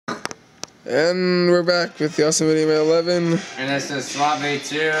And we're back with the Awesome Video Man 11. And this is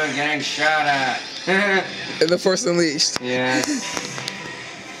swatb2 getting shot at. And the Force Unleashed. Yes.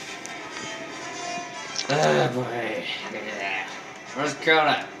 Oh boy. Look at that. Where's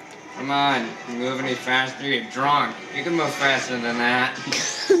KOTA? Come on. You move any faster? You're drunk. You can move faster than that.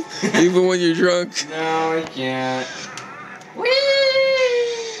 Even when you're drunk. No, I can't. Whee!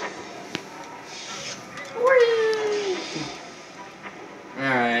 Whee!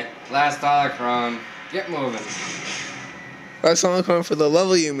 Alright. Last holocron. Get moving. Last holocron for the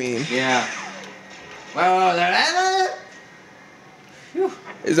level, you mean? Yeah. Whoa, there.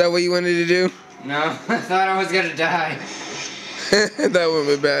 Is that what you wanted to do? No, I thought I was gonna die. That would have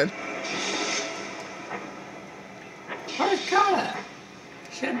been bad. Where's KOTA?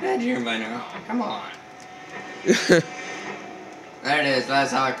 Should have been here by now. Come on. There it is,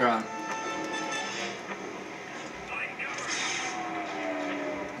 last holocron.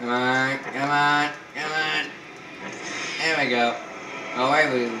 Come on, come on, come on. There we go. Oh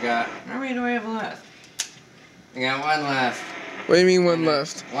wait, we've got... How many do we have left? We got one left. What do you mean one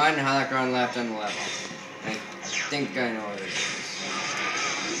left? One holocron left on the level. I think I know what it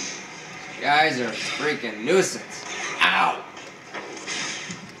is. You guys are a freaking nuisance. Ow!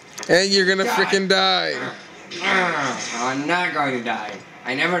 And you're gonna God. frickin' die. I'm not going to die.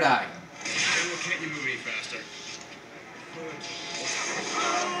 I never die. Can't you move any faster?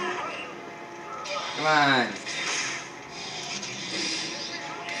 Come on.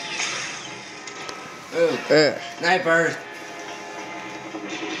 Ooh. Snipers.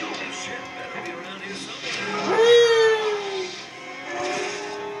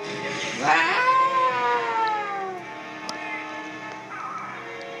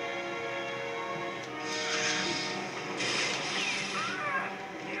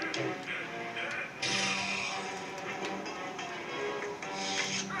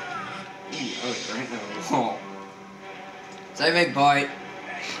 Oh, right now. Oh. Save me, boy.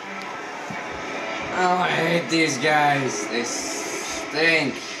 Oh, I hate these guys. They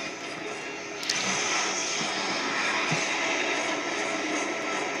stink.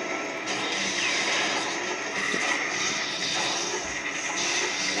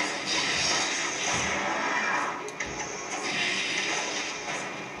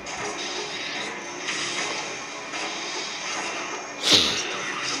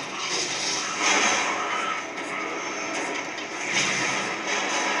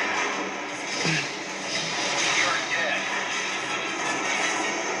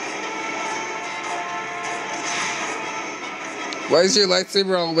 Why is your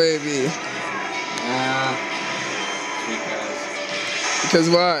lightsaber all wavy? Because. Because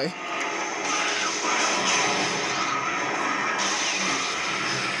why?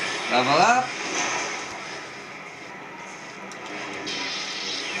 Level up.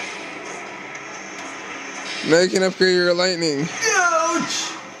 Now you can upgrade your lightning.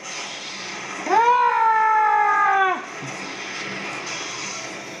 Ouch! Ah!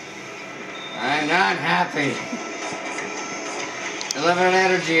 I'm not happy. Delivered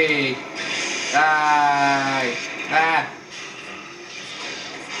energy. Die. Ah.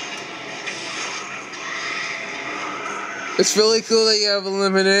 It's really cool that you have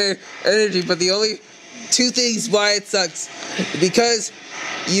unlimited energy, but the only two things why it sucks, because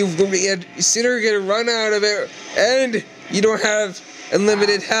you're sooner gonna run out of it, and you don't have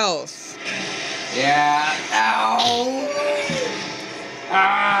unlimited health. Yeah. Ow.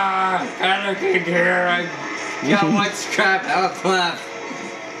 Ah. Panicking here. I got one scrap health left.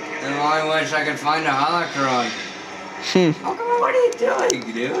 And I wish I could find a holocron. Oh, come on, what are you doing,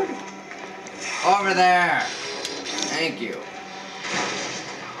 dude? Over there. Thank you.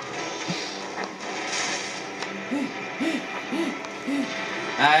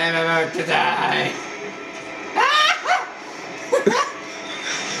 I am about to die.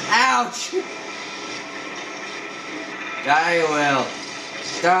 Ouch! Die, you will.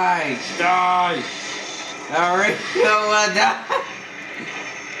 Die. Die. Hurry. You will die.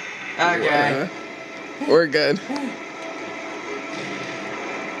 Okay. We're good.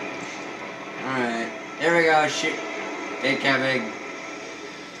 Alright. Here we go. Shoot. Hey, Kevin.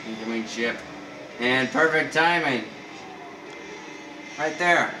 Incoming ship. And perfect timing. Right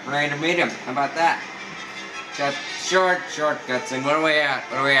there. Ready to meet him. How about that? Got shortcuts. And what are we at?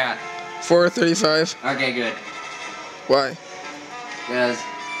 What are we at? 435. Okay, good. Why? Because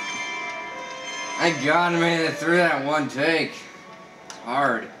I made it through that one take. It's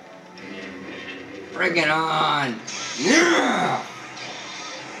hard. Bring it on! Yeah!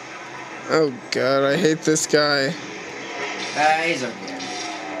 Oh god, I hate this guy. He's okay.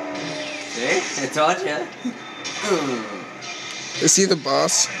 See? I told you. Is he the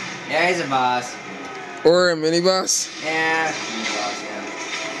boss? Yeah, he's a boss. Or a mini boss. Yeah, he's a boss, yeah.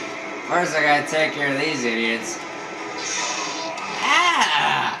 First I gotta take care of these idiots.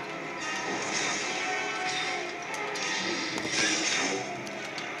 Ah!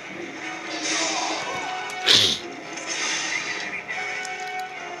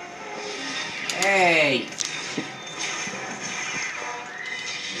 Hey!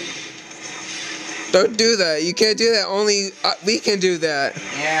 Don't do that. You can't do that. Only we can do that.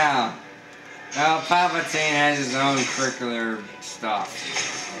 Yeah. Well, Palpatine has his own curricular stuff.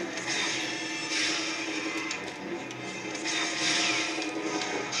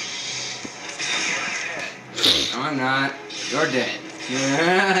 No, I'm not. You're dead.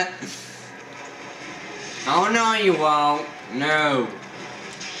 Oh, no, you won't. No.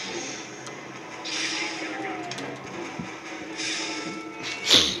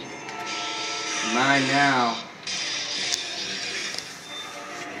 Mine now.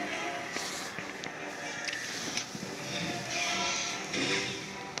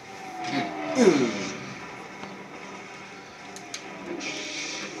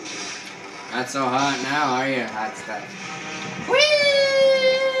 Not so hot now, are you? Hot stuff. Whee!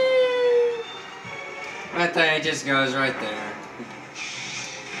 I thought it just goes right there.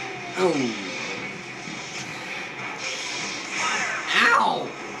 Oh. Ow!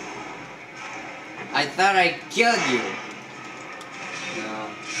 I thought I killed you. No.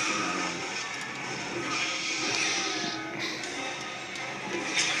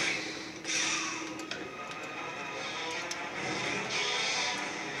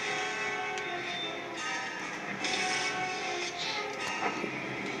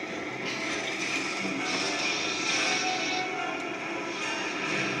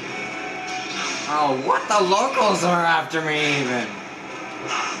 Oh, what the locals are after me even?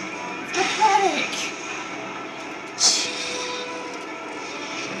 It's pathetic.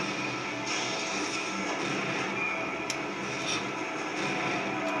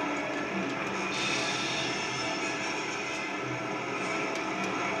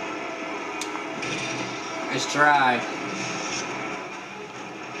 Nice try.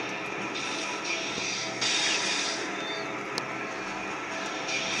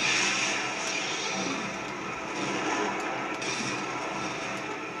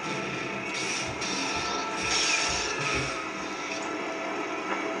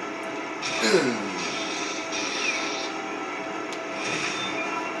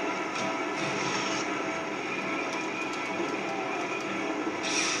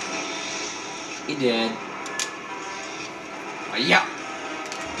 He did. Oh, yeah.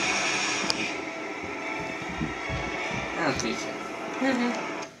 I'll teach you.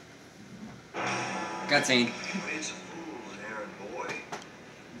 Cutscene. It's a fool, errand boy.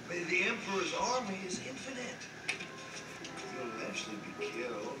 The Emperor's army is infinite. You'll eventually be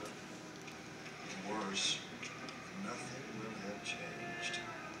killed. Worse, nothing will have changed.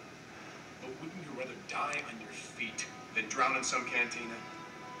 But wouldn't you rather die on your feet than drown in some cantina?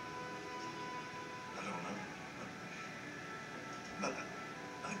 I don't know. But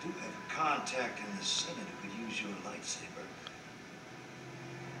I do have a contact in the Senate who could use your lightsaber.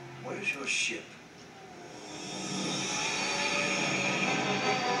 Where's your ship?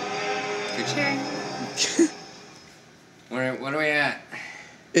 Good check. What are we at?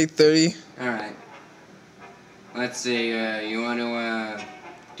 8:30. Alright. Let's see, you want to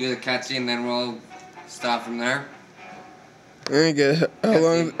do the cutscene, then we'll stop from there? Very good. How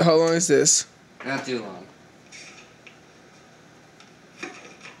long is this? Not too long. I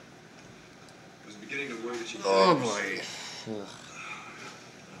was beginning to worry that you... Oh boy.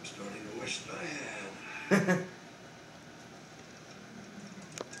 I'm starting to wish that I had.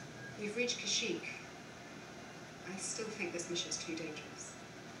 We've reached Kashyyyk. I still think this mission's too dangerous.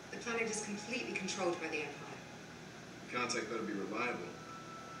 The planet is completely controlled by the Empire. Contact better be reliable.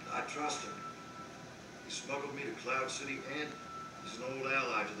 I trust him. He smuggled me to Cloud City and he's an old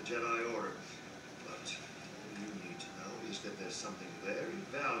ally to the Jedi Order. But all you need to know is that there's something very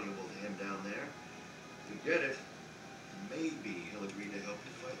valuable to him down there. If you get it, maybe he'll agree to help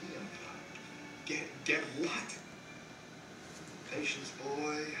you fight the Empire. Get what? Patience,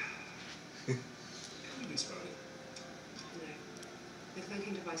 boy. Haven't been spotted. No. The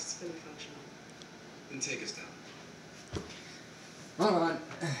cloaking device is fully functional. Then take us down. Hold on.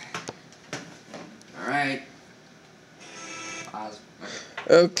 Alright. Pause.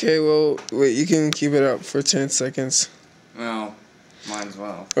 Okay, well, wait, you can keep it up for 10 seconds. Well, might as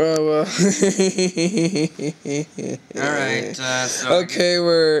well. Oh, well. Alright, so... Okay,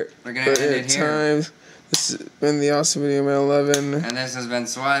 we're gonna end it here. time. This has been the Awesome Video Man 11. And this has been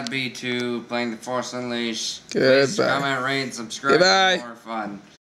swatb2 playing The Force Unleashed. Goodbye. Please comment, rate, and subscribe Goodbye. for more fun.